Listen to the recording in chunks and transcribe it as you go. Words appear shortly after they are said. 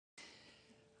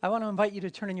I want to invite you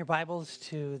to turn in your Bibles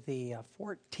to the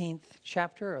 14th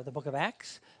chapter of the book of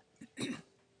Acts.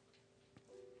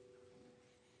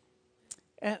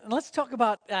 And let's talk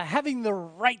about having the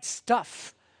right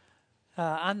stuff.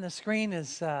 On the screen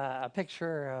is a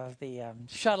picture of the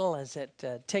shuttle as it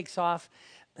takes off.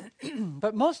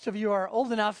 But most of you are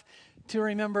old enough to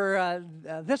remember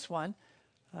this one.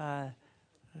 I'm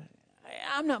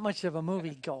not much of a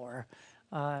movie goer.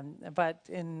 But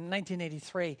in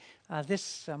 1983,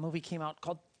 this movie came out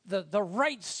called The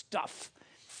Right Stuff.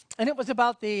 And it was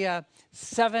about the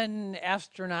 7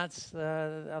 astronauts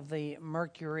of the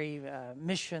Mercury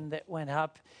mission that went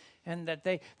up, and that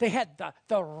they had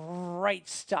the right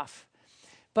stuff.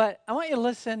 But I want you to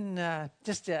listen,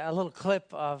 just a little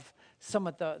clip of some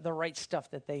of the right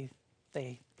stuff that they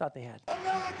thought they had.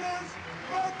 America's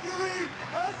Mercury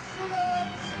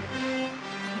astronauts!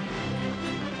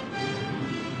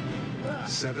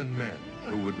 7 men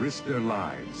who would risk their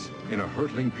lives in a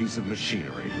hurtling piece of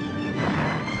machinery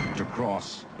to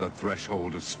cross the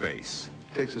threshold of space.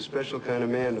 It takes a special kind of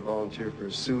man to volunteer for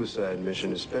a suicide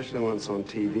mission, especially when it's on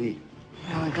TV.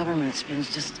 Well, the government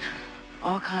spends just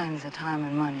all kinds of time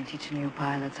and money teaching new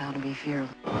pilots how to be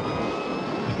fearless.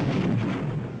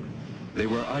 They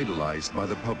were idolized by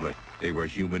the public. They were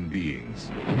human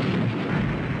beings.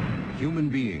 Human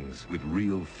beings with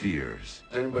real fears.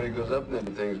 Anybody who goes up in that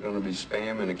thing is going to be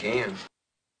spam in a can.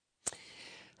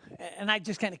 And I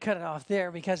just kind of cut it off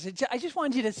there because I just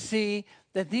wanted you to see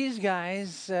that these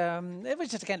guys, it was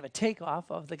just kind of a takeoff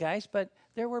of the guys, but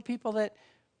there were people that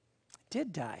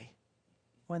did die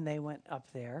when they went up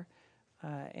there,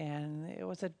 and it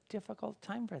was a difficult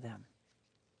time for them.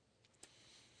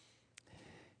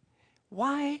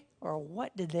 Why or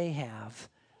what did they have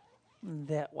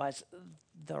that was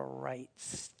the right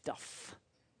stuff?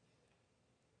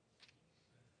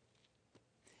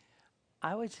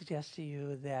 I would suggest to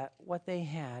you that what they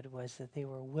had was that they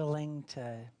were willing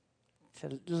to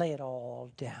lay it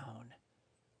all down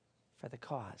for the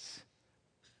cause.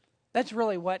 That's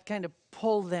really what kind of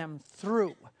pulled them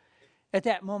through at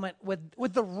that moment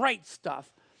with the right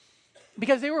stuff.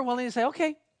 Because they were willing to say,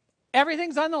 okay,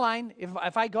 everything's on the line.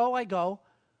 If I go, I go.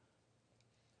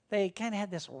 They kind of had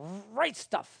this right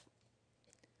stuff.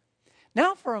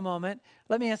 Now for a moment,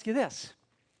 let me ask you this.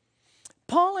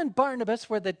 Paul and Barnabas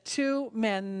were the 2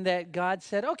 men that God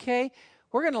said, okay,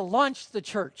 we're going to launch the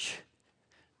church.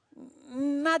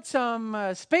 Not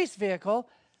some space vehicle,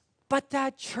 but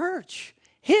the church,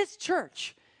 his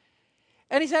church.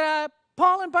 And he said,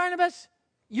 Paul and Barnabas,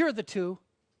 you're the 2.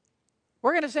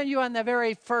 We're going to send you on the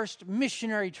very first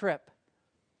missionary trip.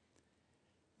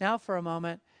 Now for a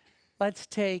moment, let's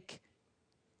take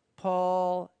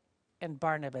Paul and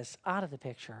Barnabas out of the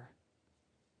picture.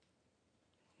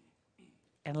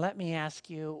 And let me ask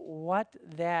you what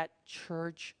that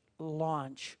church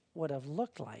launch would have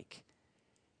looked like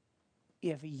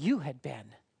if you had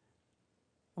been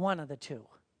one of the 2.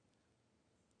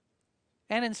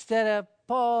 And instead of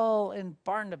Paul and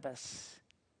Barnabas,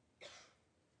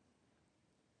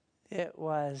 it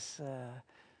was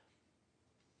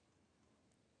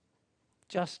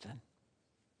Justin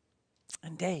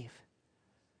and Dave.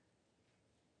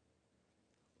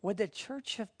 Would the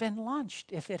church have been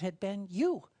launched if it had been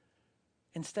you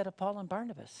instead of Paul and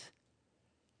Barnabas?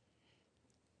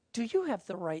 Do you have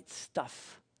the right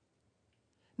stuff?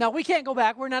 Now, we can't go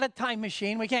back. We're not a time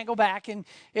machine. We can't go back and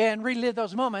relive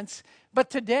those moments.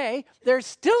 But today, there's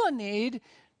still a need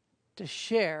to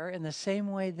share in the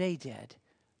same way they did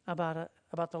about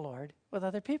the Lord with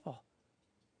other people.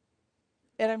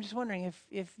 And I'm just wondering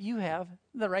if you have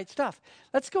the right stuff.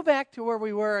 Let's go back to where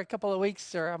we were a couple of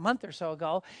weeks or a month or so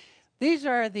ago. These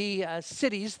are the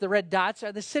cities, the red dots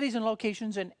are the cities and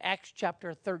locations in Acts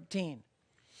chapter 13.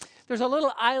 There's a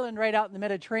little island right out in the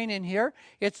Mediterranean here.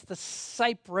 It's the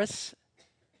Cyprus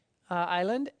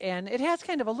island, and it has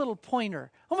kind of a little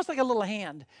pointer, almost like a little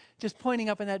hand, just pointing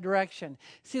up in that direction.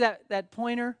 See that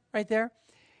pointer right there?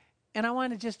 And I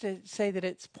wanted just to say that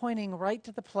it's pointing right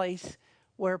to the place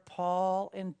where Paul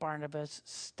and Barnabas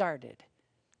started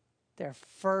their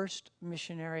first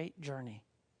missionary journey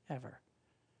ever.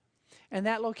 And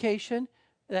that location,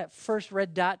 that first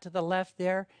red dot to the left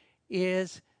there,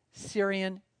 is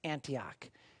Syrian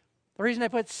Antioch. The reason I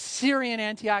put Syrian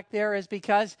Antioch there is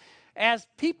because as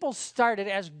people started,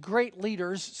 as great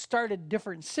leaders started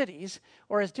different cities,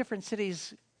 or as different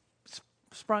cities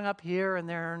sprung up here and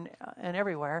there and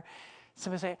everywhere,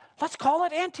 somebody say, let's call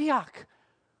it Antioch,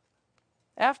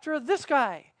 after this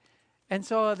guy. And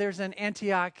so there's an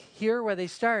Antioch here where they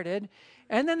started.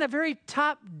 And then the very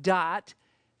top dot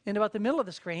in about the middle of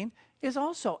the screen is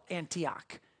also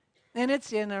Antioch. And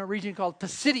it's in a region called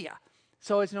Pisidia.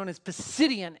 So it's known as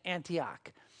Pisidian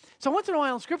Antioch. So once in a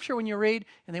while in Scripture when you read,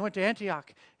 and they went to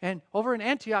Antioch, and over in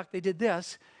Antioch they did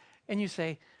this, and you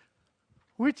say,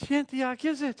 which Antioch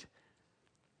is it?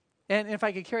 And if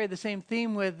I could carry the same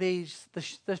theme with the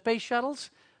space shuttles,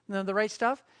 the right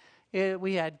stuff,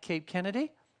 we had Cape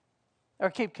Kennedy, or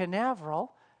Cape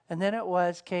Canaveral, and then it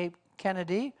was Cape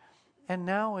Kennedy, and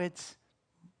now it's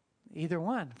either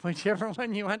one, whichever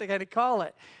one you want to kind of call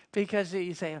it. Because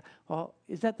you say, well,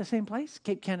 is that the same place,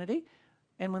 Cape Kennedy?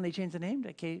 And when they changed the name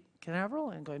to Cape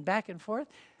Canaveral and going back and forth,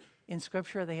 in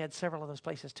Scripture they had several of those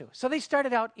places too. So they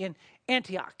started out in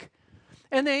Antioch.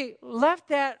 And they left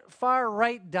that far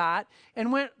right dot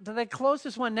and went to the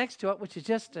closest one next to it, which is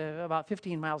just about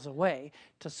 15 miles away,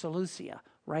 to Seleucia,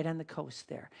 right on the coast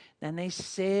there. Then they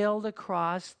sailed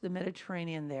across the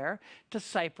Mediterranean there to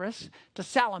Cyprus, to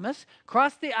Salamis,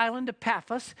 crossed the island to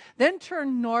Paphos, then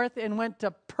turned north and went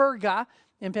to Perga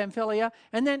in Pamphylia,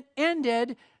 and then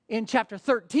ended in chapter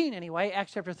 13 anyway,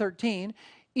 Acts chapter 13,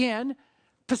 in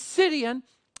Pisidian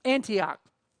Antioch.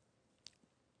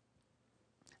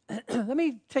 Let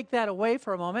me take that away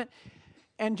for a moment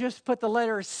and just put the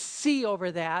letter C over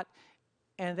that,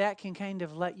 and that can kind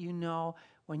of let you know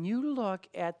when you look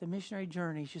at the missionary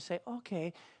journeys, you say,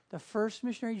 okay, the first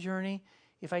missionary journey,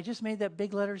 if I just made that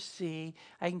big letter C,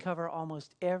 I can cover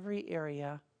almost every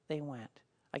area they went.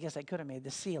 I guess I could have made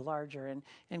the C larger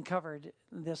and covered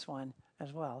this one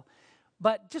as well.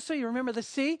 But just so you remember the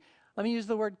C, let me use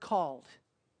the word called.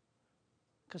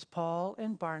 Because Paul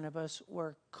and Barnabas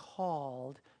were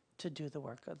called to do the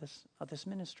work of this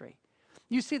ministry.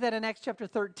 You see that in Acts chapter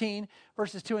 13,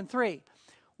 verses 2 and 3.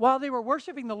 While they were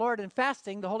worshiping the Lord and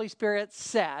fasting, the Holy Spirit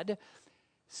said,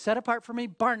 set apart for me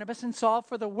Barnabas and Saul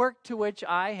for the work to which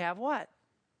I have what?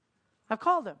 I've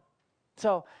called them.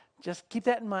 So just keep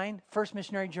that in mind. First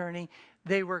missionary journey,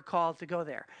 they were called to go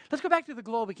there. Let's go back to the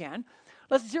globe again.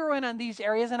 Let's zero in on these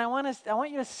areas, and I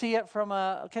want you to see it from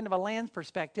a kind of a land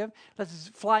perspective. Let's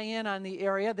fly in on the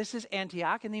area. This is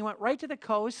Antioch, and they went right to the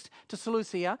coast to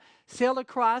Seleucia, sailed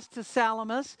across to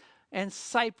Salamis and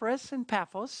Cyprus and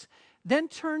Paphos, then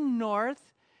turned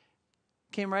north,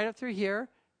 came right up through here,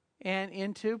 and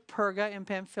into Perga and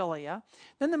Pamphylia.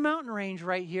 Then the mountain range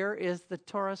right here is the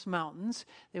Taurus Mountains.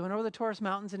 They went over the Taurus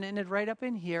Mountains and ended right up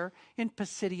in here in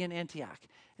Pisidian Antioch.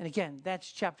 And again,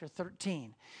 that's chapter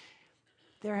 13.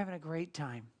 They're having a great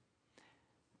time.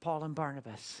 Paul and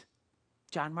Barnabas.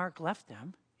 John Mark left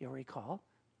them, you'll recall.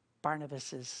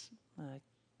 Barnabas'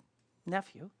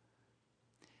 nephew.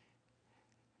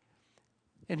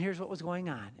 And here's what was going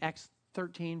on. Acts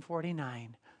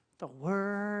 13:49. The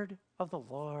word of the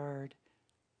Lord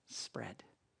spread.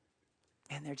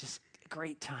 And they're just a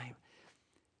great time.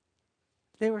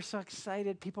 They were so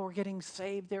excited. People were getting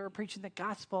saved. They were preaching the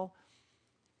gospel.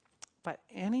 But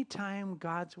anytime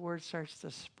God's word starts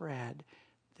to spread,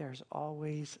 there's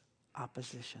always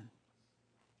opposition.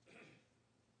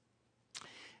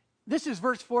 This is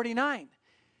verse 49,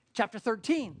 chapter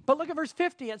 13. But look at verse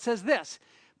 50. It says this.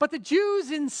 But the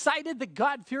Jews incited the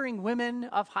God-fearing women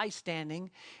of high standing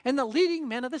and the leading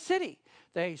men of the city.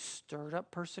 They stirred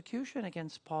up persecution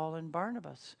against Paul and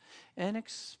Barnabas and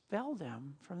expelled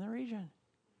them from the region.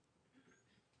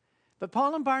 But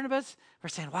Paul and Barnabas were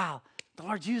saying, wow, the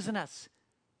Lord's using us.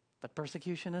 But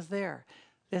persecution is there.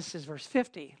 This is verse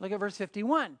 50. Look at verse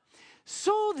 51.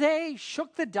 So they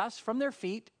shook the dust from their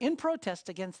feet in protest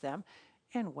against them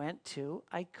and went to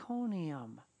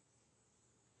Iconium.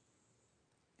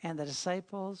 And the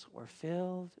disciples were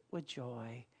filled with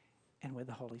joy and with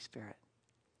the Holy Spirit.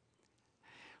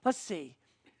 Let's see.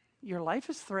 Your life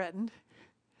is threatened,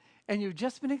 and you've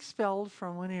just been expelled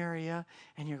from one area,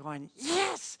 and you're going,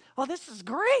 yes! Oh, this is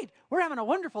great! We're having a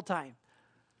wonderful time.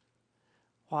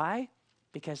 Why?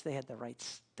 Because they had the right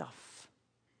stuff.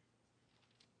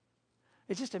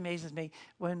 It just amazes me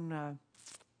when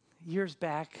years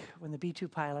back, when the B-2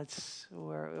 pilots it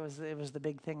was the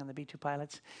big thing on the B-2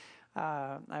 pilots.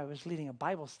 I was leading a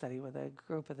Bible study with a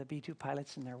group of the B-2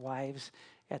 pilots and their wives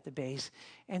at the base.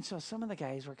 And so some of the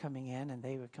guys were coming in and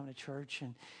they would come to church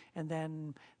and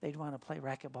then they'd want to play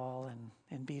racquetball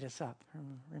and beat us up.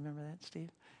 Remember that, Steve?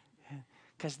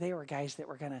 Because they were guys that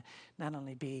were going to not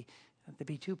only be the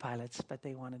B-2 pilots, but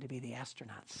they wanted to be the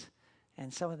astronauts.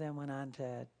 And some of them went on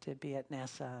to be at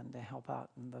NASA and to help out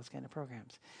in those kind of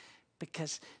programs.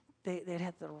 Because they'd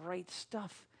had the right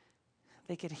stuff.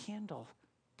 They could handle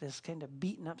this kind of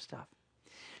beaten up stuff.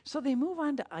 So they move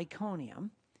on to Iconium.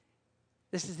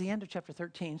 This is the end of chapter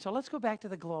 13. So let's go back to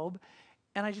the globe.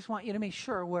 And I just want you to make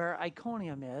sure where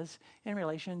Iconium is in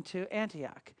relation to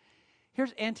Antioch.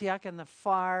 Here's Antioch in the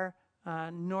far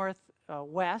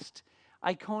northwest.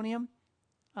 Iconium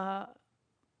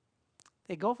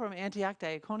They go from Antioch to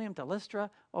Iconium to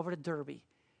Lystra over to Derbe.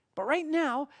 But right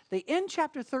now, they end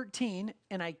chapter 13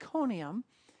 in Iconium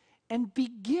and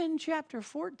begin chapter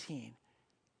 14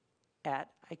 at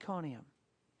Iconium.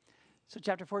 So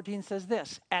chapter 14 says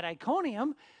this: At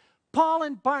Iconium, Paul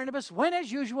and Barnabas went as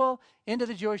usual into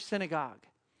the Jewish synagogue.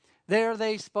 There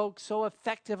they spoke so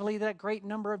effectively that a great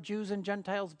number of Jews and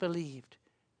Gentiles believed.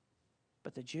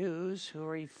 But the Jews who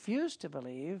refused to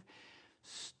believe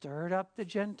stirred up the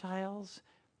Gentiles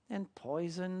and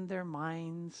poisoned their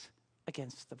minds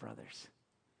against the brothers.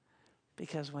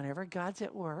 Because whenever God's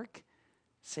at work,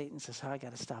 Satan says, I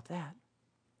got to stop that.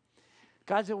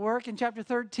 God's at work in chapter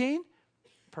 13,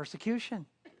 persecution.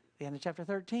 The end of chapter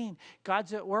 13.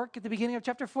 God's at work at the beginning of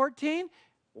chapter 14.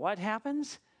 What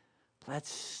happens?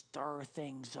 Let's stir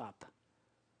things up.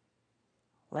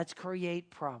 Let's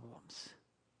create problems.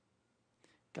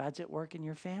 God's at work in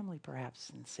your family, perhaps,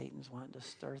 and Satan's wanting to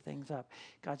stir things up.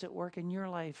 God's at work in your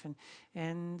life,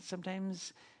 and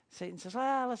sometimes Satan says,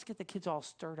 let's get the kids all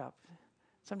stirred up.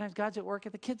 Sometimes God's at work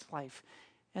at the kids' life,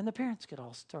 and the parents get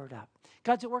all stirred up.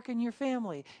 God's at work in your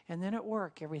family, and then at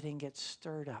work, everything gets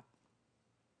stirred up.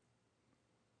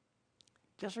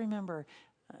 Just remember,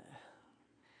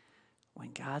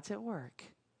 when God's at work,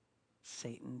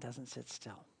 Satan doesn't sit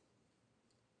still.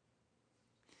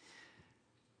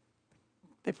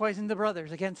 They poisoned the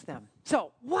brothers against them.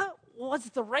 So what was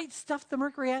the right stuff the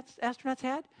Mercury astronauts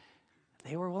had?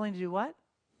 They were willing to do what?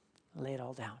 Lay it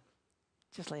all down.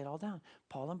 Just lay it all down.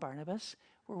 Paul and Barnabas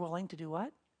were willing to do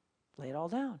what? Lay it all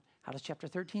down. How does chapter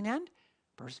 13 end?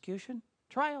 Persecution,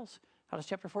 trials. How does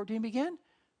chapter 14 begin?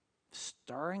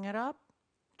 Stirring it up,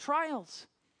 trials.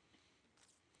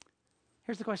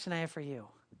 Here's the question I have for you.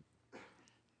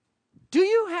 Do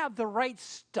you have the right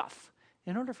stuff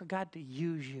in order for God to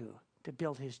use you to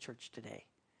build his church today?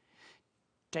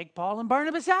 Take Paul and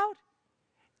Barnabas out.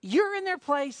 You're in their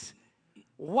place.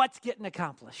 What's getting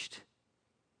accomplished?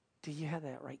 Do you have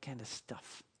that right kind of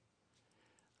stuff?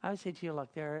 I would say to you,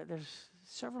 look, there's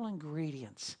several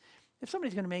ingredients. If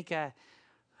somebody's going to make a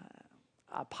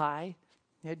pie,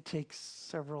 it takes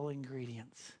several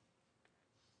ingredients.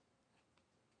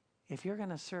 If you're going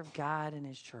to serve God in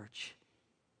his church,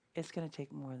 it's going to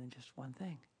take more than just one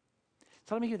thing.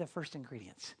 So let me give you the first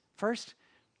ingredients. First,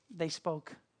 they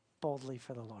spoke boldly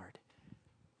for the Lord.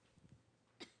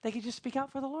 They could just speak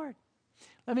out for the Lord.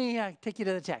 Let me take you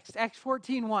to the text. Acts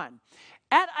 14:1.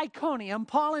 At Iconium,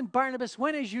 Paul and Barnabas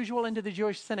went as usual into the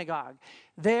Jewish synagogue.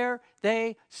 There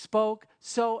they spoke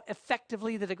so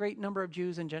effectively that a great number of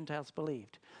Jews and Gentiles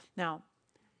believed. Now,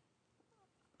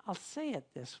 I'll say it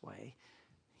this way.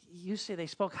 You say they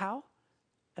spoke how?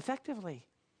 Effectively.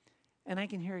 And I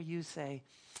can hear you say,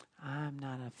 I'm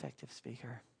not an effective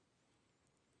speaker.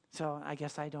 So I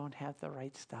guess I don't have the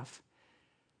right stuff.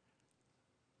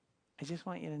 I just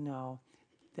want you to know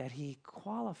that he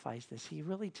qualifies this. He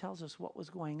really tells us what was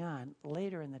going on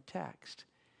later in the text.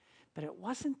 But it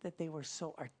wasn't that they were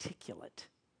so articulate.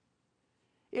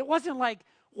 It wasn't like,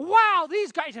 wow,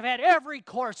 these guys have had every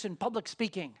course in public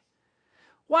speaking.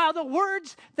 Wow, the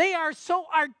words, they are so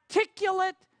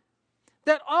articulate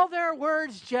that all their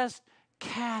words just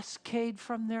cascade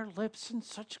from their lips in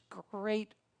such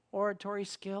great oratory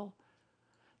skill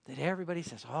that everybody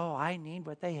says, oh, I need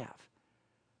what they have.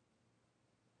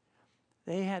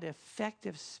 They had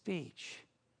effective speech,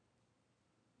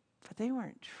 but they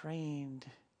weren't trained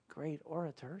great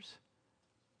orators.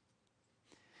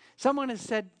 Someone has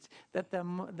said that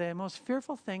the most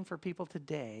fearful thing for people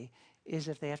today is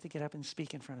if they have to get up and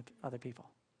speak in front of other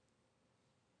people.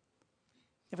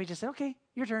 If we just say, okay,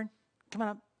 your turn, come on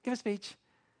up, give a speech.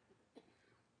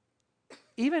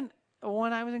 Even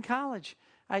when I was in college,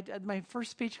 my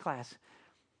first speech class,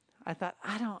 I thought,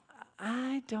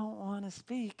 I don't want to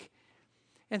speak.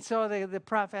 And so the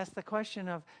prof asked the question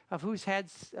of who's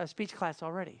had a speech class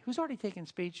already. Who's already taken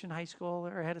speech in high school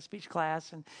or had a speech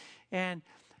class? And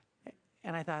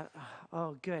I thought,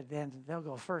 oh, good, then they'll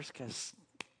go first because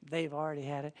they've already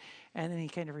had it. And then he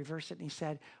kind of reversed it and he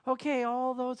said, okay,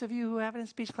 all those of you who haven't in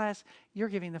speech class, you're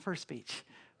giving the first speech.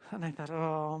 And I thought,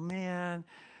 oh, man.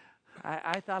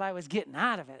 I thought I was getting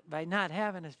out of it by not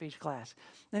having a speech class.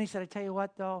 Then he said, I tell you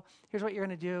what, though, here's what you're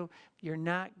going to do. You're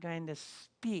not going to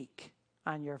speak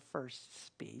on your first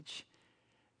speech.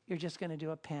 You're just going to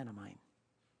do a pantomime.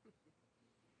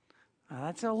 Now,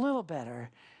 that's a little better,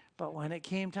 but when it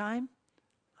came time,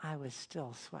 I was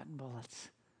still sweating bullets.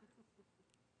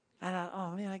 I thought,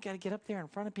 oh, man, I got to get up there in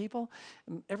front of people.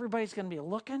 And everybody's going to be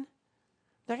looking.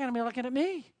 They're going to be looking at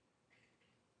me.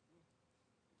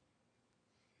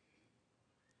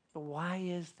 But why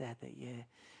is that you...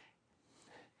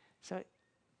 So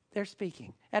they're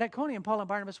speaking. At Iconium, Paul and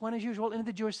Barnabas went as usual into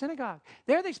the Jewish synagogue.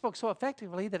 There they spoke so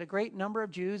effectively that a great number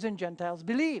of Jews and Gentiles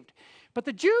believed. But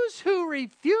the Jews who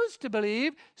refused to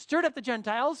believe stirred up the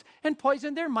Gentiles and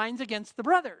poisoned their minds against the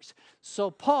brothers.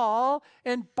 So Paul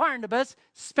and Barnabas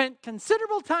spent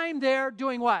considerable time there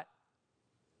doing what?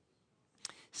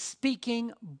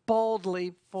 Speaking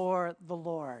boldly for the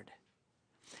Lord.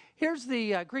 Here's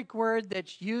the Greek word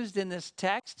that's used in this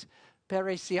text,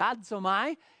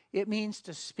 peresiadzomai. It means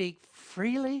to speak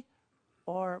freely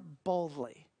or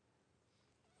boldly.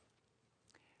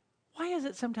 Why is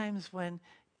it sometimes when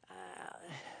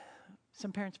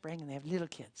some parents bring and they have little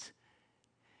kids,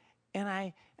 and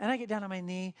I get down on my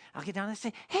knee, I'll get down and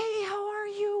say, "Hey, how are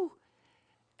you?"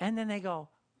 And then they go,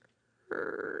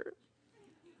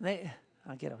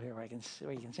 I'll get over here where you can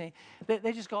see.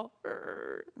 They just go,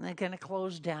 and they kind of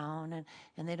close down,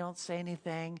 and they don't say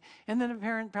anything. And then a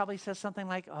parent probably says something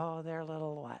like, "Oh, they're a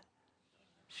little what?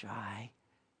 Shy."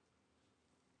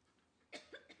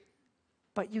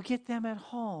 But you get them at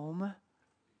home,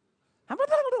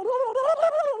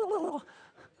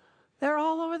 they're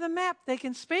all over the map. They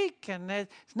can speak, and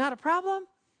it's not a problem.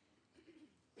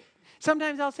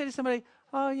 Sometimes I'll say to somebody,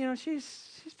 "Oh,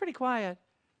 she's pretty quiet."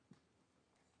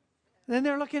 Then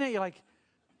they're looking at you like,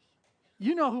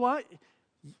 you don't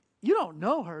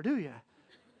know her, do you?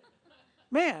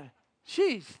 Man,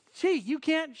 you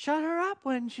can't shut her up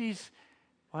once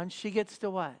she gets to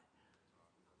what?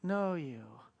 Know you.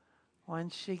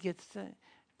 Once she gets to,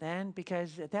 then,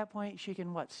 because at that point she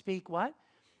can what? Speak what?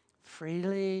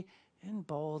 Freely and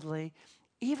boldly.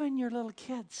 Even your little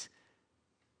kids.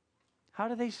 How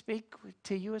do they speak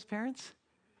to you as parents?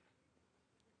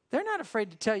 They're not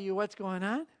afraid to tell you what's going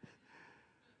on.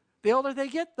 The older they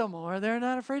get, the more they're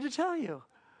not afraid to tell you.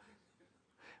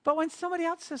 But when somebody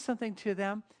else says something to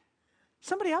them,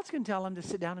 somebody else can tell them to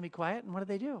sit down and be quiet, and what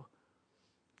do?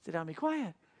 Sit down and be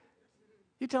quiet.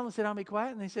 You tell them to sit down and be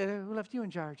quiet, and they say, "Who left you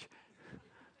in charge?"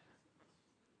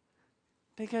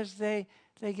 Because they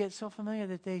get so familiar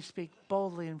that they speak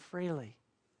boldly and freely.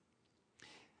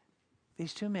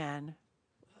 These two men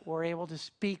were able to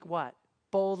speak what?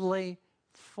 Boldly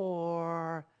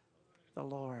for the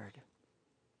Lord.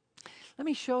 Let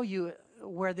me show you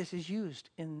where this is used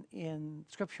in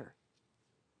Scripture.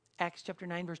 Acts chapter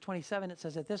 9, verse 27, it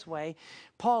says it this way.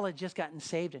 Paul had just gotten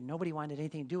saved, and nobody wanted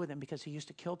anything to do with him because he used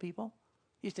to kill people.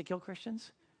 He used to kill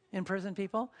Christians, imprison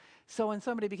people. So when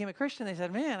somebody became a Christian, they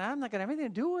said, "Man, I'm not going to have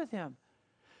anything to do with him."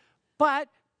 But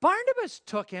Barnabas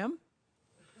took him.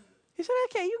 He said,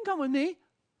 "Okay, you can come with me."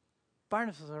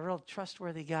 Barnabas was a real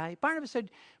trustworthy guy. Barnabas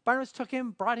took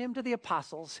him, brought him to the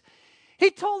apostles. He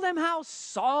told them how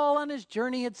Saul on his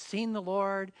journey had seen the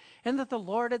Lord, and that the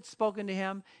Lord had spoken to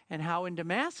him, and how in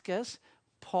Damascus,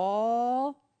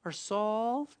 Saul,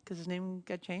 because his name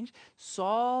got changed,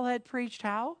 Saul had preached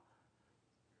how?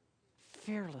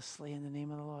 Fearlessly in the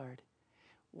name of the Lord.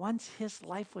 Once his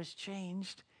life was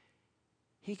changed,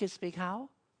 he could speak how?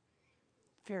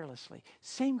 Fearlessly.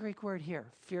 Same Greek word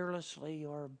here, fearlessly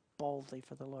or boldly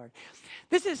for the Lord.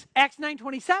 This is Acts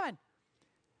 9:27.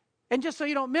 And just so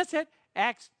you don't miss it,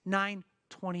 Acts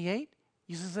 9:28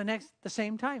 uses the next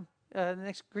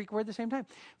Greek word the same time.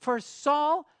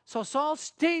 So Saul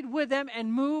stayed with them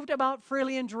and moved about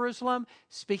freely in Jerusalem,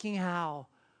 speaking how?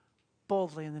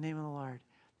 Boldly in the name of the Lord.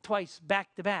 Twice,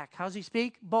 back to back. How does he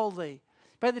speak? Boldly.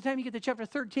 By the time you get to chapter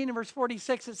 13 and verse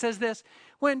 46, it says this.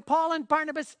 Then Paul and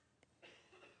Barnabas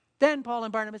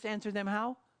answered them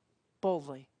how?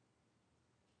 Boldly.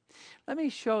 Let me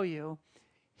show you.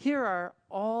 Here are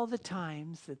all the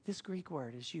times that this Greek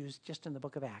word is used just in the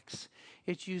book of Acts.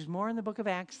 It's used more in the book of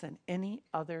Acts than any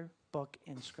other book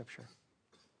in Scripture.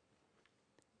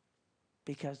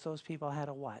 Because those people had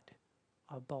a what?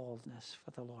 A boldness for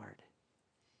the Lord.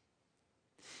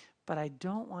 But I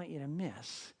don't want you to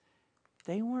miss,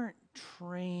 they weren't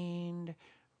trained,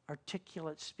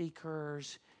 articulate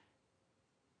speakers.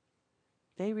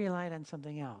 They relied on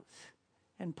something else.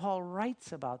 And Paul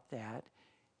writes about that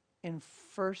in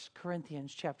 1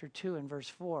 Corinthians chapter 2 and verse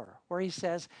 4, where he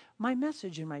says, "My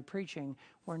message and my preaching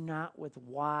were not with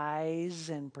wise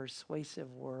and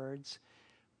persuasive words,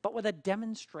 but with a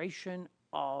demonstration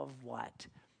of what?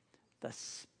 The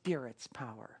Spirit's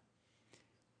power."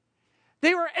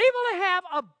 They were able to have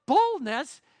a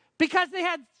boldness because they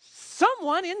had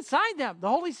someone inside them, the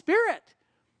Holy Spirit.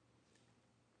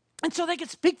 And so they could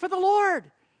speak for the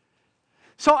Lord.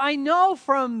 So I know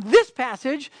from this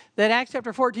passage that Acts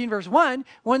chapter 14, verse 1,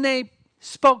 when they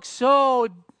spoke so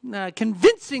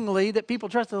convincingly that people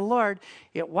trusted the Lord,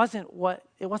 it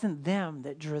wasn't them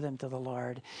that drew them to the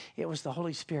Lord. It was the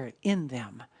Holy Spirit in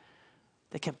them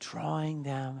that kept drawing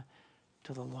them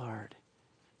to the Lord.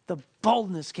 The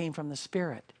boldness came from the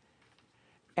Spirit.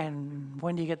 And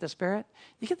when do you get the Spirit?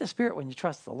 You get the Spirit when you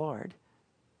trust the Lord.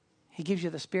 He gives you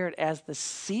the Spirit as the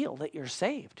seal that you're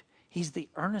saved. He's the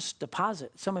earnest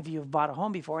deposit. Some of you have bought a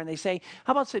home before, and they say,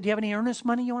 how about, do you have any earnest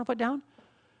money you want to put down?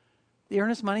 The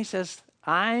earnest money says,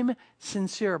 I'm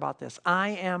sincere about this. I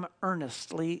am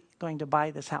earnestly going to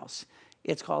buy this house.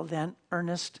 It's called then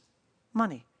earnest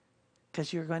money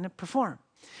because you're going to perform.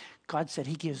 God said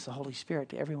he gives the Holy Spirit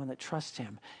to everyone that trusts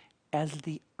him as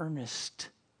the earnest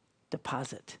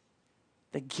deposit,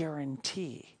 the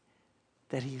guarantee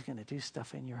that he's going to do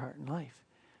stuff in your heart and life.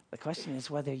 The question is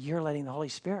whether you're letting the Holy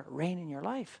Spirit reign in your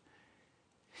life.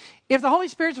 If the Holy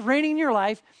Spirit's reigning in your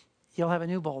life, you'll have a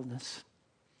new boldness.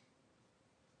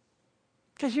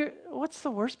 Because what's the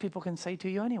worst people can say to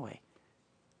you anyway?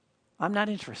 I'm not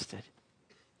interested.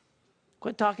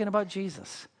 Quit talking about Jesus.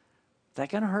 Is that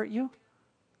going to hurt you?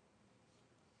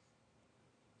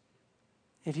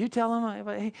 If you tell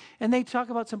them, and they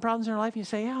talk about some problems in their life, and you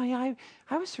say, yeah,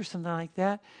 I was through something like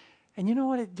that. And you know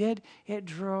what it did? It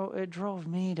drove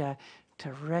me to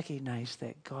recognize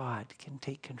that God can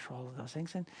take control of those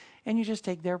things. And you just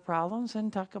take their problems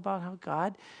and talk about how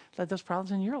God led those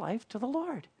problems in your life to the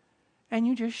Lord. And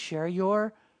you just share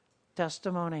your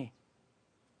testimony.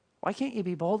 Why can't you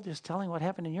be bold just telling what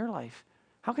happened in your life?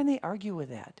 How can they argue with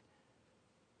that?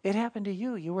 It happened to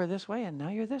you. You were this way, and now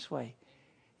you're this way.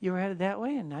 You were headed that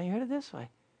way, and now you're headed this way.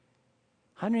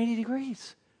 180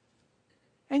 degrees.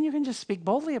 And you can just speak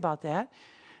boldly about that.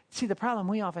 See, the problem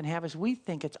we often have is we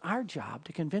think it's our job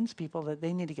to convince people that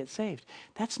they need to get saved.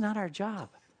 That's not our job.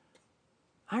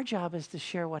 Our job is to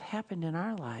share what happened in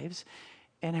our lives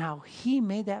and how he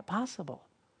made that possible.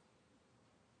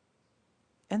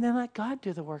 And then let God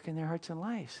do the work in their hearts and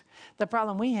lives. The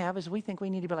problem we have is we think we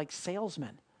need to be like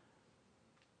salesmen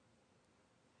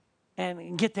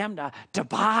and get them to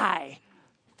buy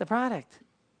the product.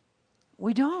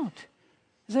 We don't.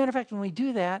 As a matter of fact, when we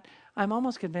do that, I'm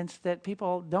almost convinced that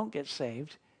people don't get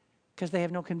saved because they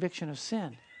have no conviction of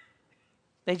sin.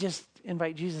 They just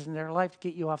invite Jesus in their life to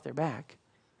get you off their back.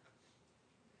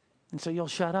 And so you'll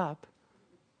shut up.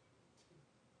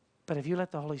 But if you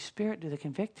let the Holy Spirit do the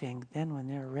convicting, then when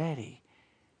they're ready,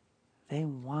 they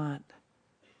want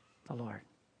the Lord.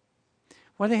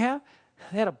 What do they have?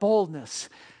 They had a boldness.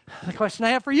 The question I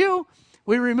have for you,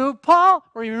 we remove Paul,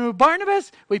 we remove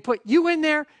Barnabas, we put you in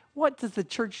there. What does the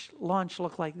church launch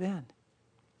look like then?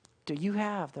 Do you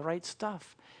have the right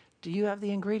stuff? Do you have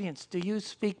the ingredients? Do you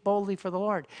speak boldly for the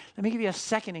Lord? Let me give you a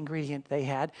second ingredient they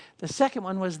had. The second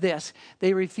one was this.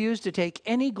 They refused to take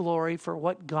any glory for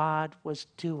what God was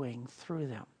doing through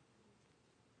them.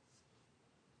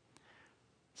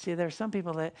 See, there are some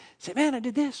people that say, man, I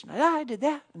did this, and I did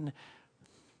that. And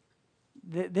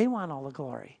they want all the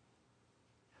glory.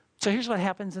 So here's what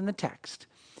happens in the text.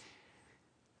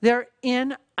 They're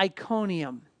in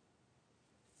Iconium.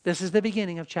 This is the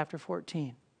beginning of chapter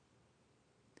 14.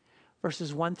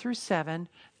 Verses 1 through 7,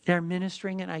 they're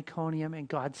ministering in Iconium, and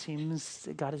God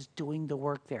is doing the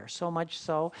work there. So much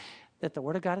so that the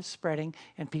word of God is spreading,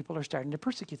 and people are starting to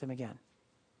persecute them again.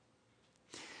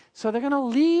 So they're going to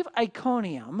leave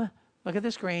Iconium. Look at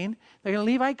the screen. They're going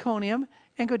to leave Iconium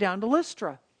and go down to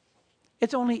Lystra.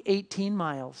 It's only 18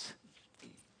 miles.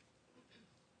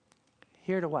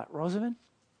 Here to what? Rosamond?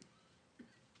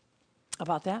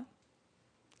 About that?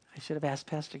 I should have asked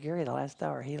Pastor Gary the last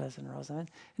hour. He lives in Rosamond.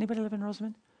 Anybody live in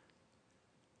Rosamond?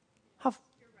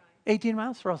 18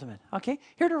 miles? Rosamond. Okay,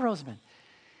 here to Rosamond.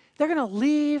 They're going to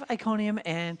leave Iconium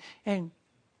and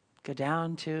go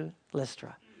down to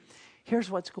Lystra. Here's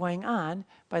what's going on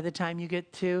by the time you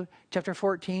get to chapter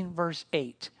 14, verse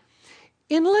 8.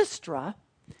 In Lystra,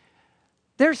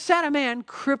 there sat a man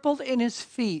crippled in his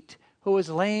feet who was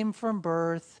lame from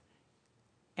birth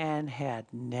and had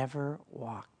never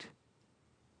walked.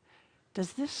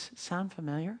 Does this sound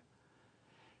familiar?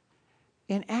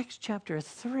 In Acts chapter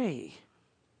 3,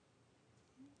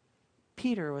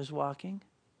 Peter was walking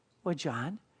with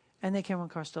John, and they came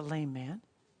across a lame man.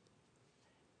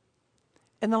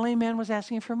 And the lame man was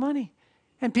asking for money.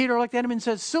 And Peter looked at him and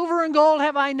said, silver and gold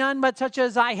have I none, but such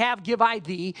as I have give I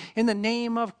thee. In the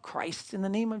name of Christ, in the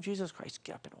name of Jesus Christ,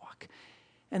 get up and walk.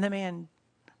 And the man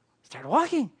started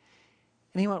walking.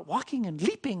 And he went walking and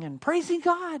leaping and praising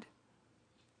God.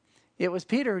 It was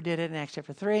Peter who did it in Acts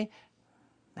chapter 3.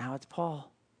 Now it's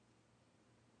Paul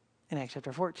in Acts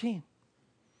chapter 14.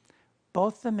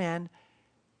 Both the men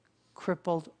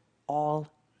crippled all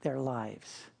their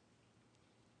lives.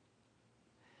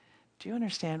 Do you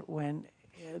understand when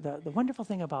the wonderful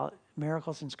thing about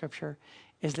miracles in Scripture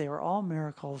is they were all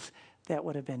miracles that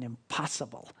would have been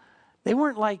impossible. They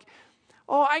weren't like,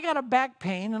 oh, I got a back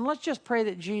pain, and let's just pray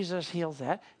that Jesus heals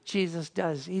that. Jesus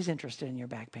does. He's interested in your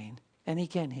back pain, and he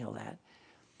can heal that.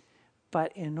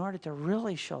 But in order to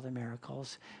really show the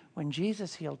miracles, when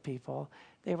Jesus healed people,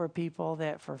 they were people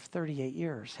that for 38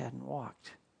 years hadn't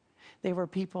walked. They were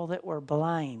people that were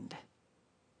blind,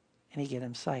 and he gave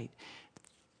them sight.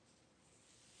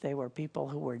 They were people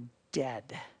who were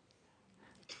dead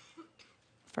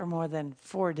for more than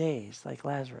 4 days, like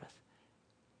Lazarus.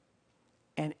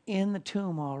 And in the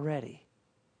tomb already.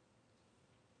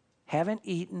 Haven't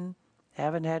eaten,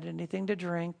 haven't had anything to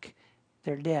drink,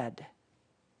 they're dead.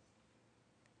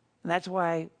 And that's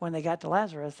why when they got to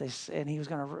Lazarus, and he was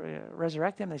going to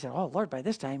resurrect him, they said, oh, Lord, by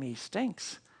this time he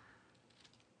stinks.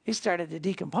 He started to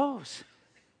decompose.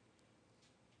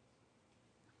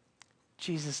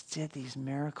 Jesus did these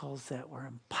miracles that were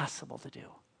impossible to do.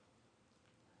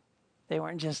 They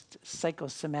weren't just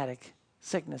psychosomatic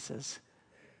sicknesses.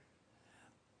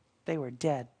 They were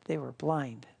dead. They were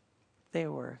blind. They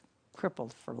were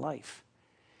crippled for life.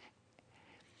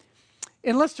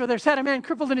 In Lystra, there sat a man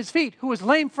crippled in his feet who was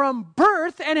lame from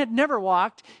birth and had never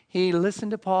walked. He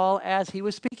listened to Paul as he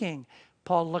was speaking.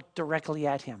 Paul looked directly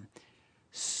at him,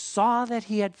 saw that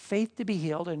he had faith to be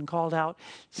healed, and called out,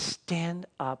 stand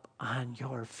up on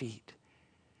your feet.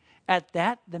 At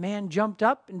that, the man jumped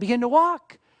up and began to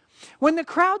walk. When the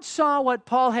crowd saw what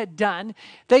Paul had done,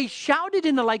 they shouted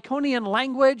in the Lycaonian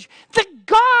language, the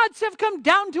gods have come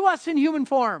down to us in human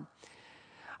form.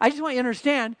 I just want you to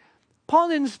understand, Paul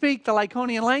didn't speak the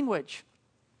Lycaonian language.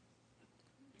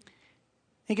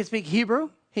 He could speak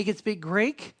Hebrew. He could speak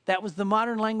Greek. That was the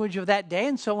modern language of that day.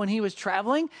 And so when he was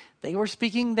traveling, they were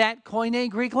speaking that Koine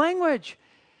Greek language.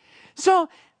 So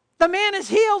the man is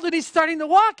healed and he's starting to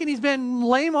walk, and he's been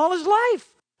lame all his life.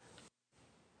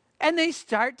 And they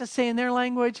start to say in their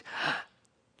language,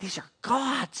 these are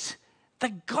gods. The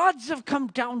gods have come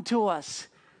down to us.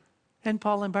 And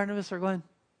Paul and Barnabas are going,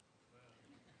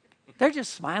 they're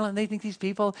just smiling. They think these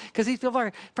people, because these people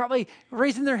are probably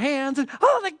raising their hands and,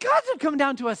 oh, the gods have come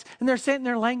down to us. And they're saying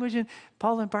their language, and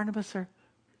Paul and Barnabas are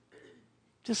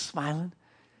just smiling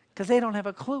because they don't have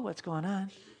a clue what's going on.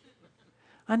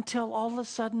 Until all of a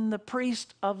sudden the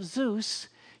priest of Zeus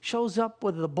shows up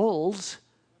with the bulls,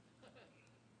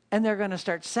 and they're going to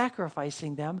start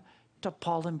sacrificing them to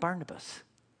Paul and Barnabas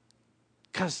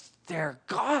because their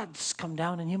gods come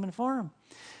down in human form.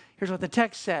 Here's what the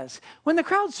text says. When the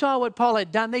crowd saw what Paul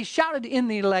had done, they shouted in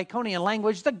the Lycaonian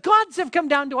language, the gods have come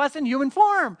down to us in human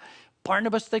form.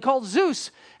 Barnabas they called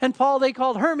Zeus, and Paul they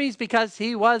called Hermes because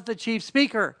he was the chief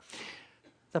speaker.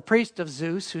 The priest of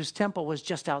Zeus, whose temple was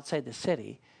just outside the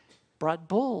city, brought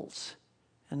bulls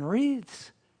and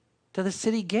wreaths to the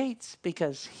city gates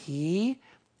because he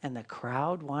and the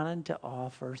crowd wanted to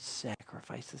offer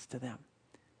sacrifices to them.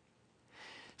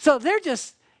 So they're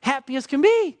just happy as can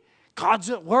be. God's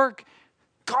at work.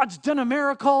 God's done a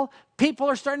miracle. People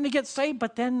are starting to get saved,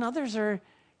 but then others are,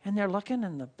 and they're looking,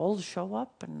 and the bulls show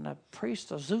up, and the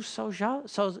priest of Zeus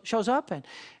shows up, and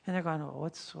they're going, oh,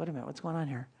 wait a minute, what's going on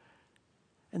here?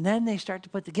 And then they start to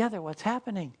put together what's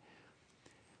happening.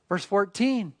 Verse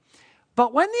 14,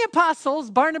 but when the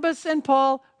apostles, Barnabas and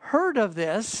Paul, heard of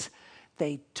this,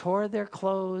 they tore their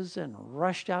clothes and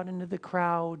rushed out into the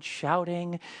crowd,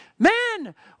 shouting,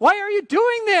 men, why are you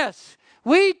doing this?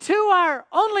 We too are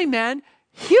only men,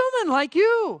 human like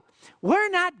you. We're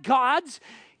not gods.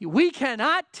 We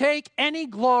cannot take any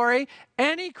glory,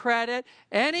 any credit,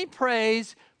 any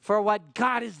praise for what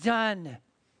God has done.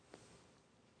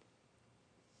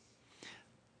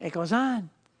 It goes on.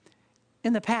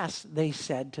 In the past, they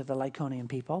said to the Lycaonian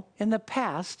people, in the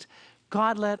past,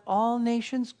 God let all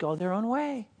nations go their own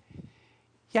way.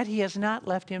 Yet he has not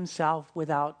left himself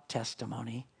without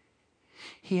testimony.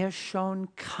 He has shown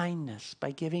kindness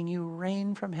by giving you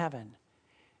rain from heaven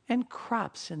and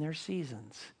crops in their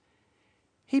seasons.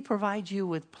 He provides you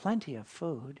with plenty of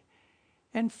food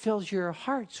and fills your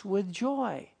hearts with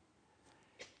joy.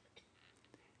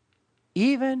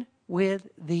 Even with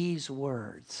these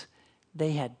words,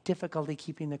 they had difficulty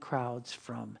keeping the crowds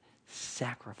from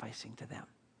sacrificing to them.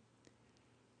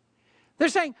 They're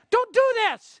saying, don't do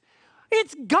this.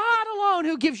 It's God alone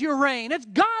who gives you rain. It's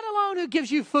God alone who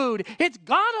gives you food. It's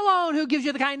God alone who gives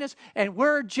you the kindness. And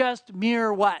we're just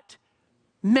mere what?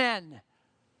 Men.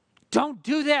 Don't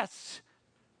do this.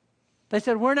 They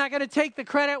said, we're not going to take the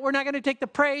credit. We're not going to take the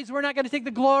praise. We're not going to take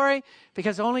the glory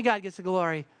because only God gets the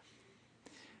glory.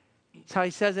 That's how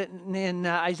he says it in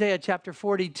Isaiah chapter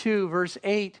 42, verse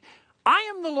 8.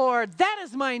 I am the Lord, that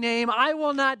is my name. I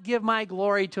will not give my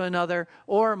glory to another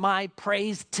or my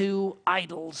praise to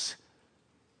idols.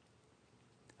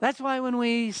 That's why when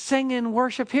we sing and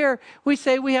worship here, we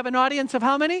say we have an audience of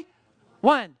how many?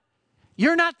 One,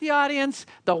 you're not the audience.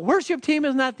 The worship team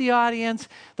is not the audience.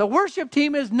 The worship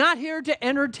team is not here to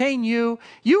entertain you.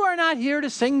 You are not here to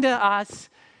sing to us.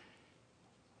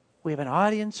 We have an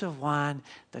audience of one,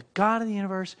 the God of the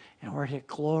universe, and we're here to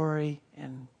glory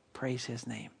and praise his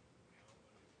name.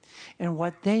 And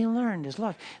what they learned is,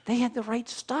 look, they had the right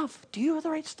stuff. Do you have the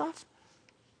right stuff?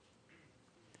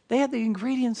 They had the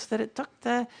ingredients that it took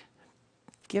to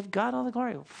give God all the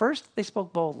glory. First, they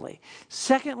spoke boldly.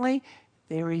 Secondly,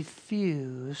 they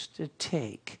refused to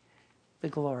take the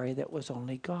glory that was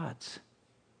only God's.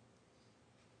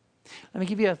 Let me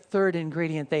give you a third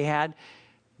ingredient they had.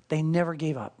 They never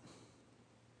gave up.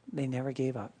 They never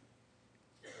gave up.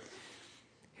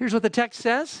 Here's what the text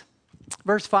says.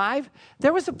 Verse 5,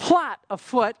 there was a plot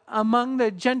afoot among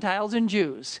the Gentiles and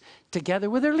Jews, together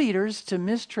with their leaders, to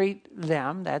mistreat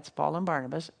them, that's Paul and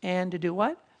Barnabas, and to do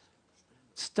what?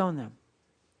 Stone them.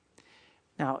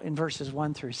 Now, in verses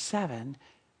 1 through 7,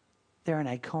 they're in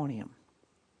Iconium.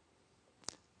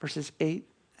 Verses 8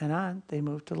 and on, they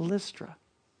move to Lystra.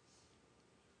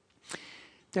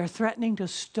 They're threatening to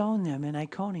stone them in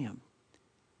Iconium.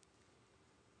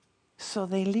 So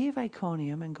they leave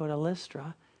Iconium and go to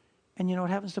Lystra. And you know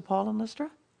what happens to Paul in Lystra?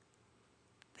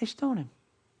 They stone him.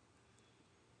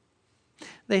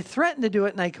 They threaten to do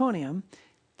it in Iconium.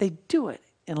 They do it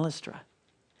in Lystra.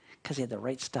 Because he had the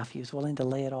right stuff. He was willing to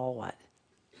lay it all what?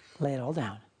 Lay it all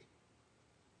down.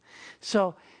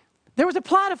 So there was a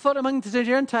plot afoot among the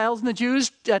Gentiles and the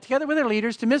Jews, together with their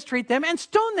leaders, to mistreat them and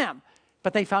stone them.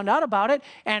 But they found out about it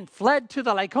and fled to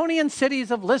the Lycaonian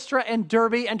cities of Lystra and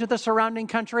Derbe and to the surrounding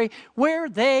country, where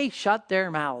they shut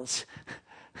their mouths.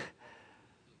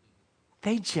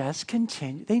 They just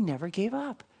continued. They never gave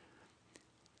up.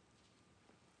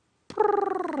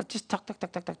 Just talk, talk,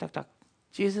 talk, talk, talk, talk, talk.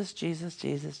 Jesus, Jesus,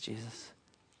 Jesus, Jesus.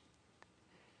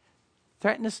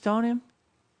 Threatened to stone him.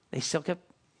 He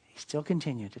still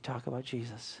continued to talk about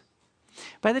Jesus.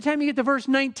 By the time you get to verse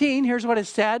 19, here's what it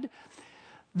said.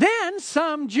 Then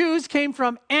some Jews came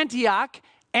from Antioch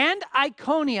and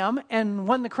Iconium and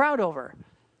won the crowd over.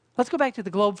 Let's go back to the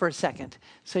globe for a second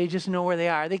so you just know where they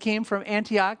are. They came from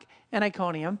Antioch and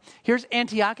Iconium. Here's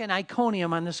Antioch and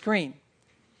Iconium on the screen.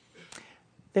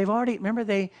 They've already,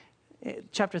 remember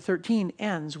chapter 13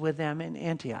 ends with them in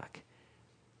Antioch.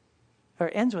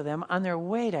 Or ends with them on their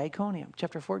way to Iconium.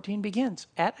 Chapter 14 begins.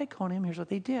 At Iconium, here's what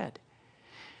they did.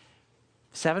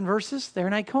 7 verses, they're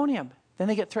in Iconium. Then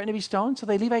they get threatened to be stoned, so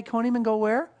they leave Iconium and go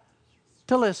where?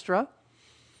 To Lystra.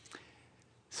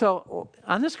 So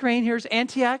on the screen, here's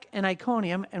Antioch and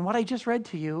Iconium. And what I just read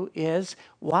to you is,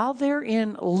 while they're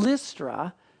in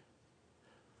Lystra,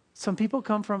 some people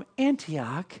come from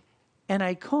Antioch and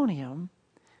Iconium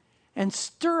and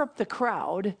stir up the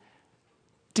crowd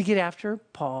to get after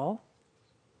Paul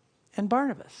and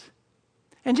Barnabas.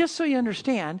 And just so you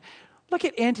understand, look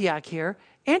at Antioch here.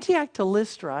 Antioch to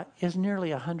Lystra is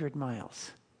nearly 100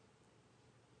 miles.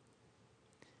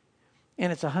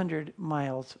 And it's 100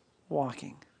 miles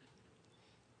walking.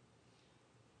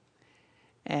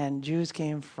 And Jews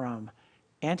came from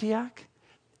Antioch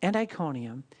and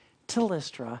Iconium to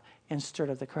Lystra and stirred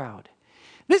up the crowd.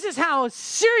 This is how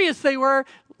serious they were.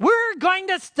 We're going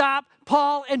to stop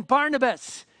Paul and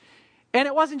Barnabas. And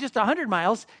it wasn't just 100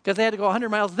 miles, because they had to go 100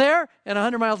 miles there and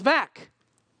 100 miles back.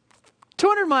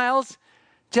 200 miles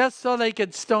just so they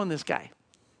could stone this guy.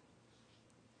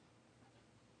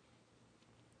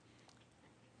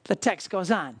 The text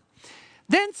goes on.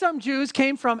 Then some Jews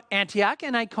came from Antioch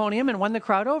and Iconium and won the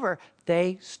crowd over.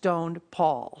 They stoned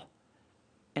Paul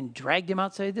and dragged him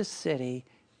outside the city,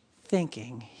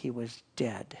 thinking he was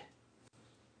dead.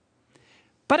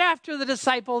 But after the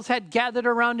disciples had gathered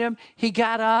around him, he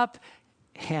got up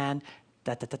and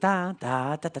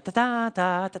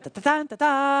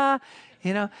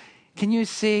you know, can you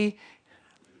see?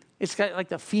 It's got like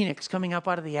the phoenix coming up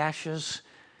out of the ashes.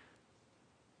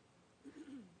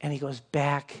 And he goes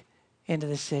back into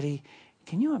the city.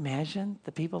 Can you imagine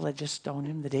the people that just stoned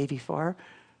him the day before?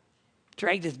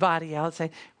 Dragged his body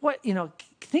outside.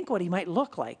 Think what he might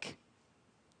look like.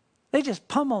 They just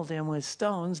pummeled him with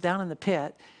stones down in the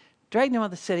pit, dragged him out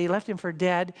of the city, left him for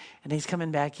dead, and he's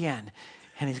coming back in.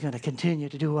 And he's going to continue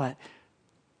to do what?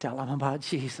 Tell them about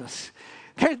Jesus.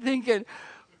 They're thinking,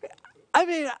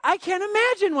 I can't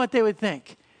imagine what they would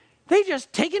think. They've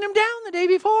just taken him down the day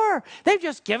before. They've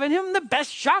just given him the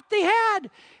best shot they had.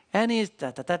 And he's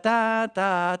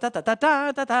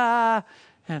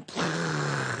and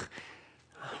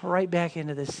right back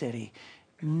into the city.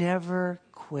 Never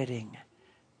quitting.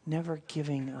 Never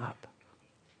giving up.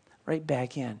 Right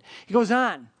back in. He goes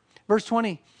on. Verse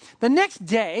 20, the next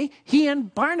day, he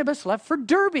and Barnabas left for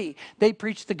Derbe. They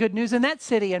preached the good news in that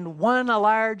city and won a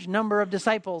large number of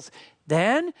disciples.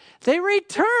 Then they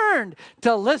returned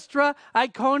to Lystra,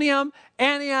 Iconium,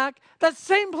 Antioch, the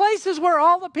same places where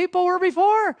all the people were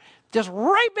before, just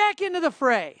right back into the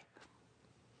fray.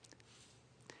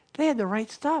 They had the right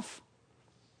stuff.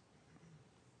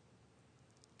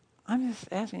 I'm just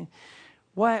asking,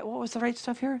 what was the right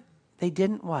stuff here? They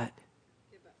didn't what?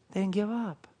 They didn't give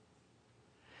up.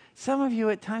 Some of you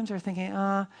at times are thinking,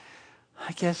 I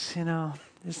guess,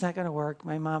 it's not going to work.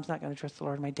 My mom's not going to trust the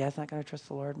Lord. My dad's not going to trust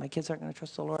the Lord. My kids aren't going to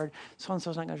trust the Lord.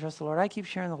 So-and-so's not going to trust the Lord. I keep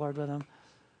sharing the Lord with them.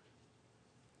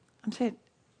 I'm saying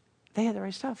they had the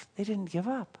right stuff. They didn't give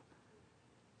up.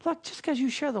 Look, just because you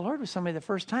share the Lord with somebody the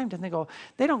first time,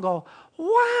 they don't go,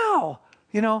 wow,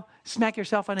 smack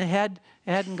yourself on the head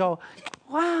and go,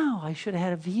 wow, I should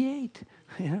have had a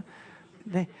V8.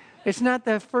 It's not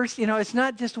the first, it's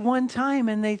not just one time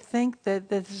and they think that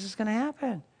this is going to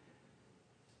happen.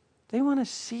 They want to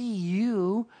see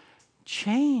you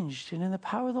changed and in the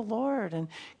power of the Lord. And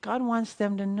God wants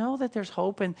them to know that there's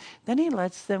hope. And then he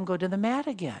lets them go to the mat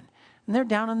again. And they're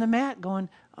down on the mat going,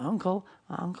 Uncle,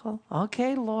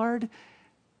 okay, Lord.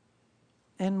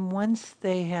 And once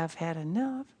they have had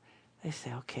enough, they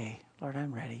say, okay, Lord,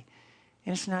 I'm ready.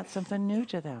 And it's not something new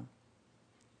to them.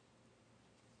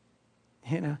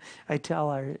 I tell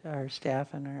our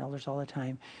staff and our elders all the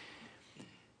time,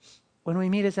 when we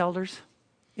meet as elders,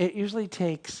 it usually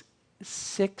takes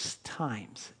 6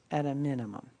 times at a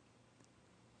minimum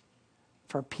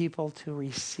for people to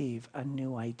receive a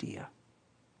new idea.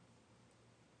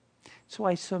 That's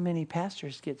why so many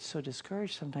pastors get so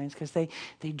discouraged sometimes, because they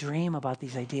dream about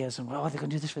these ideas and, they're going to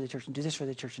do this for the church and do this for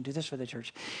the church and do this for the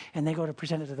church. And they go to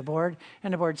present it to the board,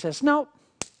 and the board says, nope,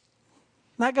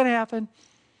 not going to happen.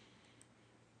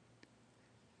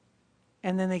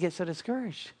 And then they get so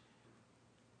discouraged.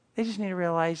 They just need to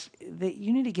realize that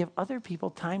you need to give other people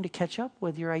time to catch up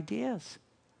with your ideas.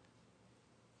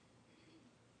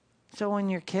 So when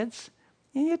your kids,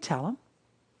 you tell them,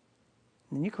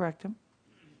 and then you correct them.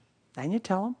 Then you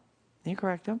tell them, then you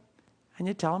correct them. And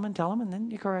you tell them, and then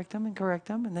you correct them,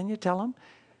 and then you tell them.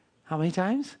 How many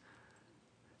times?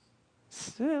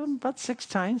 About 6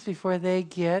 times before they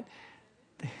get,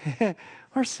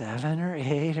 or 7 or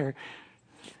 8, or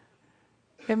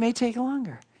it may take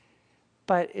longer.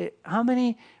 But how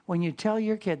many, when you tell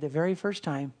your kid the very first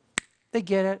time, they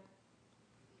get it.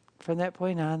 From that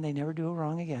point on, they never do it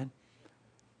wrong again.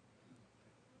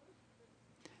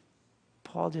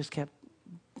 Paul just kept,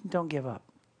 don't give up.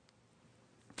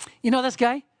 This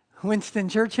guy, Winston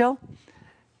Churchill,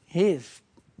 he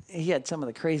had some of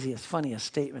the craziest, funniest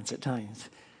statements at times.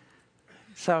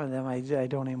 Some of them I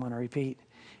don't even want to repeat.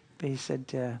 But he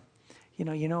said,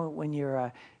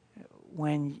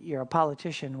 when you're a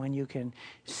politician, when you can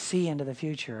see into the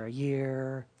future, a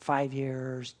year, 5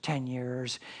 years, 10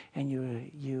 years, and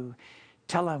you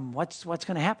tell them what's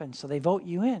going to happen, so they vote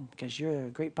you in because you're a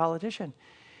great politician.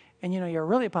 And you're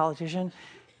really a politician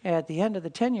at the end of the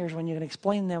 10 years when you can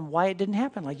explain them why it didn't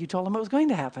happen, like you told them it was going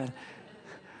to happen.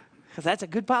 Because that's a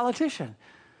good politician.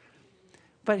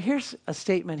 But here's a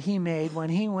statement he made when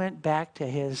he went back to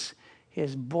his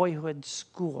boyhood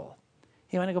school.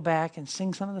 He wanted to go back and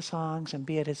sing some of the songs and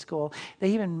be at his school.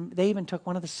 They even took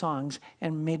one of the songs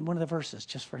and made one of the verses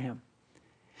just for him.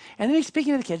 And then he's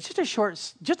speaking to the kids, just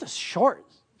a short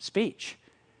speech.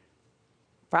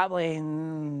 Probably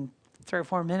in 3 or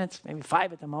 4 minutes, maybe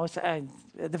 5 at the most, at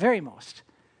the very most.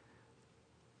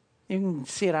 You can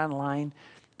see it online.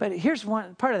 But here's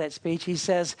one part of that speech. He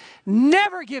says,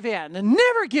 never give in,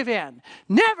 never give in.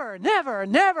 Never, never,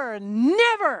 never,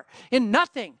 never. In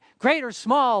nothing, great or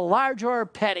small, large or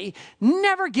petty,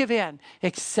 never give in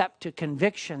except to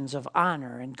convictions of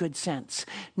honor and good sense.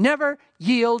 Never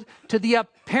yield to the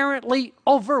apparently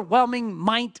overwhelming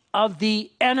might of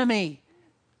the enemy.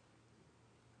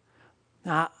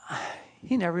 Now,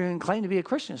 he never even claimed to be a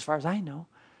Christian as far as I know.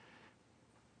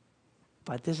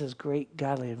 But this is great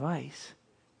godly advice.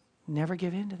 Never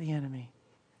give in to the enemy.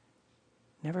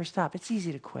 Never stop. It's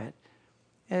easy to quit.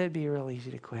 It'd be real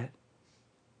easy to quit.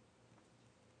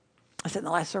 I said in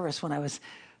the last service when I was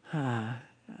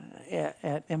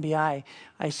at MBI,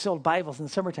 I sold Bibles in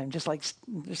the summertime, just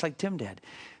like Tim did.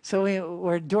 So we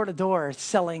were door to door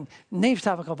selling Names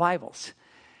Topical Bibles.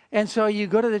 And so you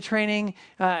go to the training,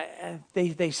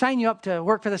 they sign you up to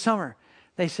work for the summer.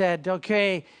 They said,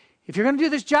 okay, if you're going to do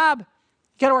this job,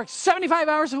 you got to work 75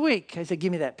 hours a week. I said,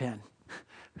 give me that pen.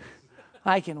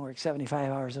 I can work 75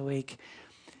 hours a week.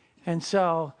 And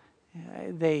so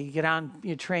They get on,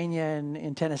 you train you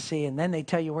in Tennessee, and then they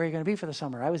tell you where you're going to be for the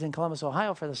summer. I was in Columbus,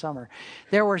 Ohio for the summer.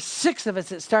 There were 6 of us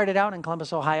that started out in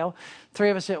Columbus, Ohio,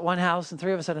 3 of us at one house and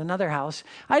 3 of us at another house.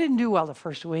 I didn't do well the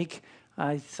first week.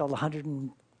 I sold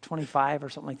 125 or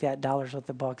something like that dollars worth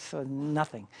of books, so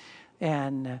nothing.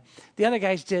 And the other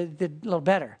guys did a little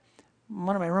better.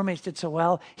 One of my roommates did so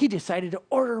well, he decided to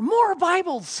order more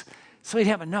Bibles so he'd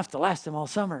have enough to last him all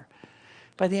summer.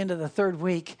 By the end of the 3rd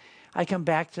week, I come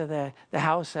back to the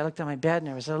house. I looked on my bed, and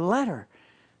there was a letter.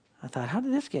 I thought, how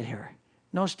did this get here?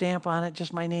 No stamp on it,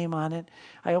 just my name on it.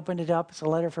 I opened it up. It's a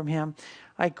letter from him.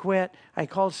 I quit. I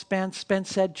called Spence. Spence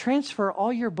said, transfer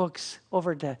all your books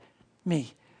over to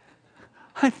me.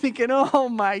 I'm thinking, oh,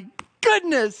 my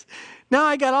goodness. Now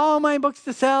I got all my books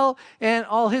to sell and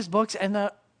all his books and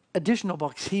the additional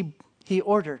books he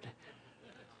ordered.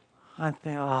 I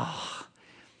think, oh.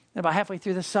 About halfway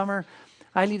through the summer,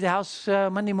 I leave the house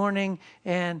Monday morning,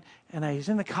 and I was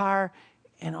in the car,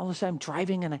 and all of a sudden I'm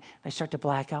driving, and I start to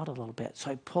black out a little bit.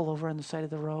 So I pull over on the side of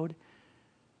the road.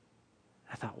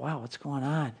 I thought, wow, what's going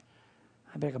on?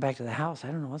 I better go back to the house. I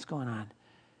don't know what's going on.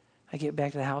 I get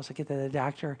back to the house. I get to the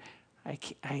doctor. I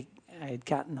had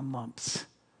gotten the mumps.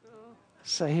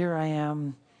 So here I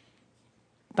am,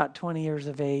 about 20 years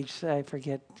of age. I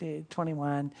forget,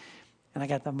 21, and I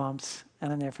got the mumps,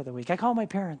 and I'm there for the week. I call my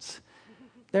parents.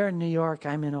 They're in New York.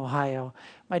 I'm in Ohio.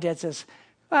 My dad says,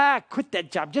 quit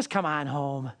that job. Just come on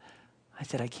home. I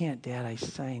said, I can't, Dad. I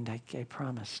signed. I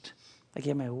promised. I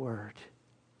gave my word.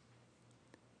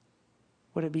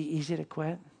 Would it be easy to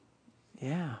quit?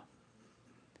 Yeah.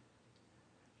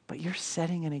 But you're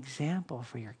setting an example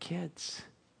for your kids.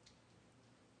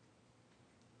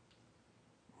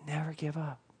 Never give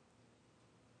up.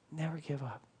 Never give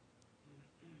up.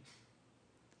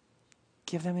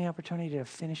 Give them the opportunity to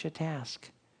finish a task.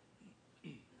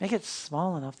 Make it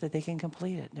small enough that they can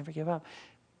complete it. Never give up.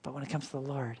 But when it comes to the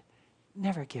Lord,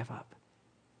 never give up.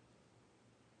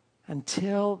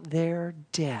 Until they're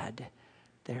dead,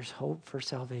 there's hope for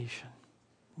salvation.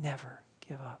 Never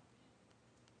give up.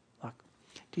 Look,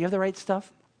 do you have the right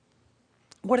stuff?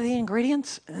 What are the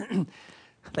ingredients?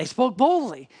 They spoke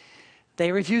boldly.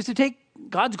 They refused to take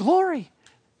God's glory.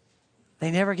 They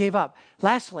never gave up.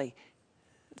 Lastly,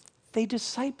 they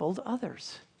discipled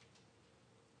others.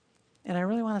 And I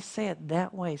really want to say it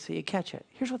that way so you catch it.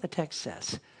 Here's what the text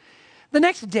says. The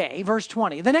next day, verse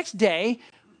 20, the next day,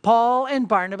 Paul and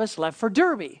Barnabas left for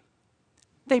Derbe.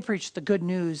 They preached the good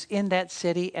news in that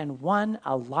city and won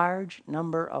a large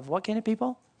number of what kind of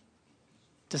people?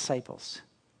 Disciples.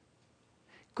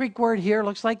 Greek word here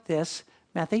looks like this,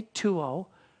 mathetuo.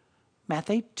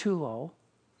 Mathetuo.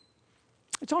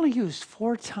 It's only used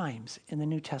 4 times in the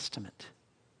New Testament.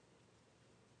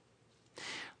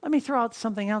 Let me throw out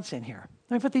something else in here.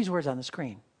 Let me put these words on the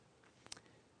screen.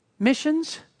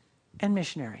 Missions and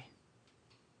missionary.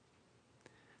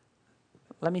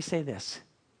 Let me say this.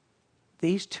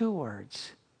 These 2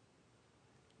 words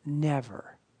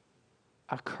never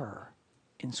occur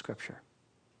in Scripture.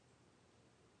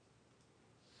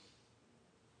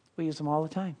 We use them all the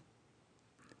time.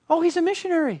 Oh, he's a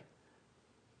missionary.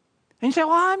 And you say,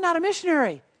 well, I'm not a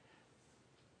missionary.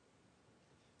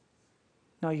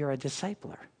 No, you're a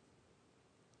discipler.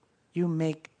 You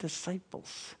make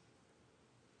disciples.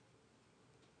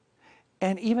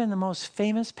 And even the most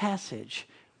famous passage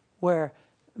where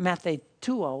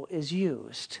mathetuo is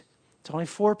used, it's only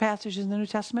 4 passages in the New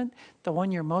Testament. The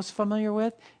one you're most familiar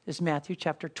with is Matthew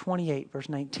chapter 28, verse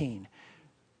 19.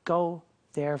 Go,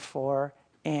 therefore,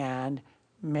 and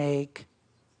make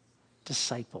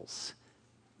disciples.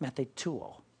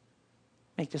 Mathetuo.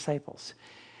 Make disciples.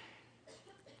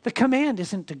 The command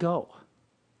isn't to go.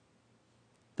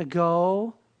 The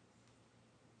go,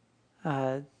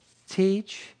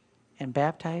 teach, and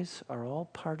baptize are all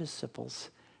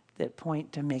participles that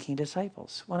point to making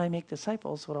disciples. When I make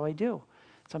disciples, what do?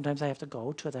 Sometimes I have to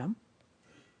go to them,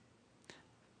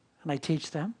 and I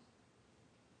teach them,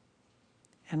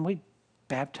 and we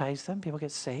baptize them. People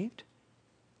get saved.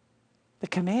 The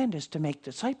command is to make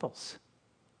disciples,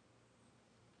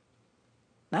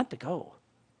 not to go.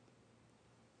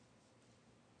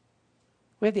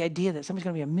 We have the idea that somebody's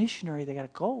going to be a missionary, they got to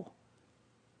go.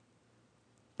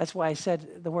 That's why I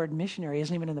said the word missionary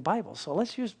isn't even in the Bible. So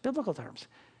let's use biblical terms.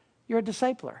 You're a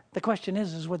discipler. The question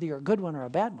is whether you're a good one or a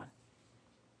bad one.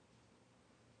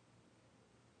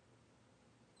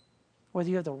 Whether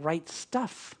you have the right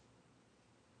stuff.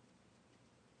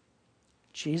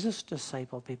 Jesus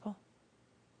discipled people.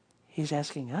 He's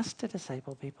asking us to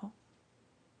disciple people.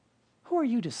 Who are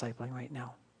you discipling right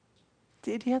now?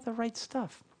 Did you have the right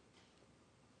stuff?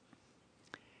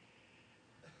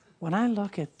 When I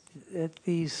look at at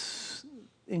these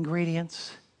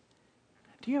ingredients,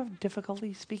 do you have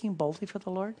difficulty speaking boldly for the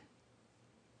Lord?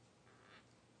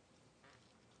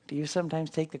 Do you sometimes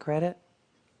take the credit?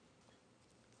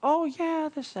 Oh yeah,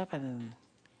 this happened.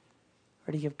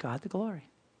 Or do you give God the glory?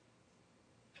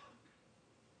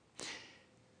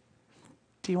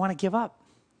 Do you want to give up?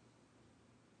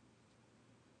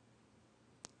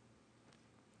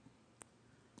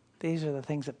 These are the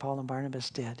things that Paul and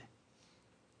Barnabas did.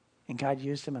 And God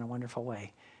used them in a wonderful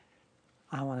way.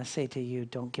 I want to say to you,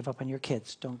 don't give up on your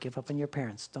kids. Don't give up on your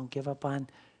parents. Don't give up on...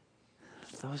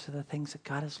 Those are the things that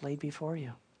God has laid before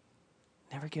you.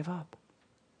 Never give up.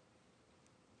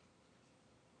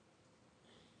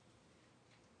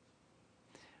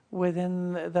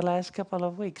 Within the last couple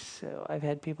of weeks, I've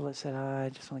had people that said, I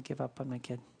just want to give up on my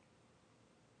kid.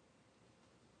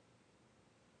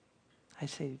 I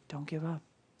say, don't give up.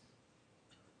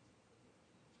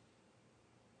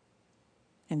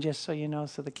 And just so you know,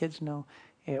 so the kids know,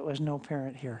 it was no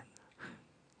parent here.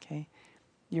 Okay?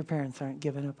 Your parents aren't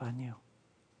giving up on you.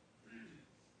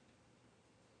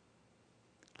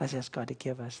 Let's ask God to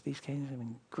give us these kinds of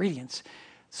ingredients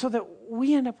so that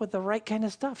we end up with the right kind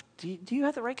of stuff. Do you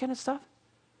have the right kind of stuff?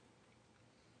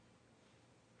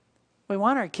 We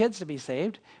want our kids to be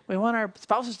saved. We want our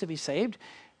spouses to be saved.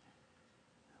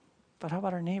 But how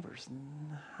about our neighbors?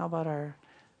 And how about our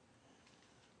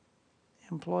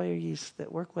employees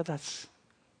that work with us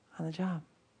on the job?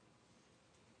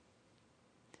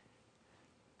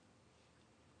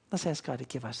 Let's ask God to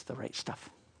give us the right stuff.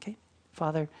 Okay?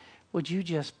 Father, would you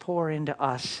just pour into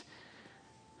us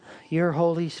your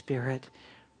Holy Spirit?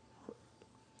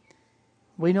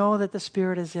 We know that the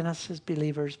Spirit is in us as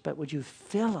believers, but would you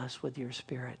fill us with your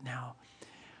Spirit now,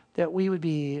 that we would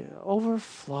be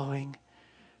overflowing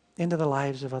into the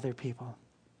lives of other people.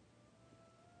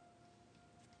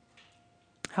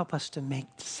 Help us to make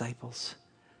disciples.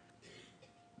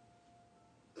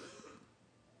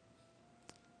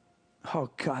 Oh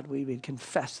God, we would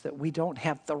confess that we don't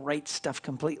have the right stuff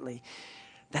completely.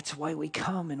 That's why we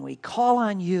come and we call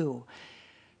on you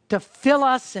to fill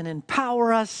us and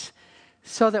empower us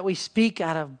so that we speak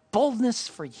out of boldness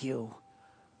for you.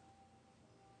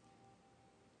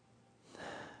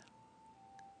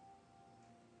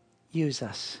 Use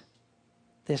us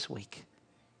this week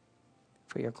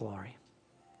for your glory.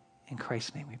 In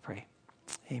Christ's name we pray.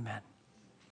 Amen.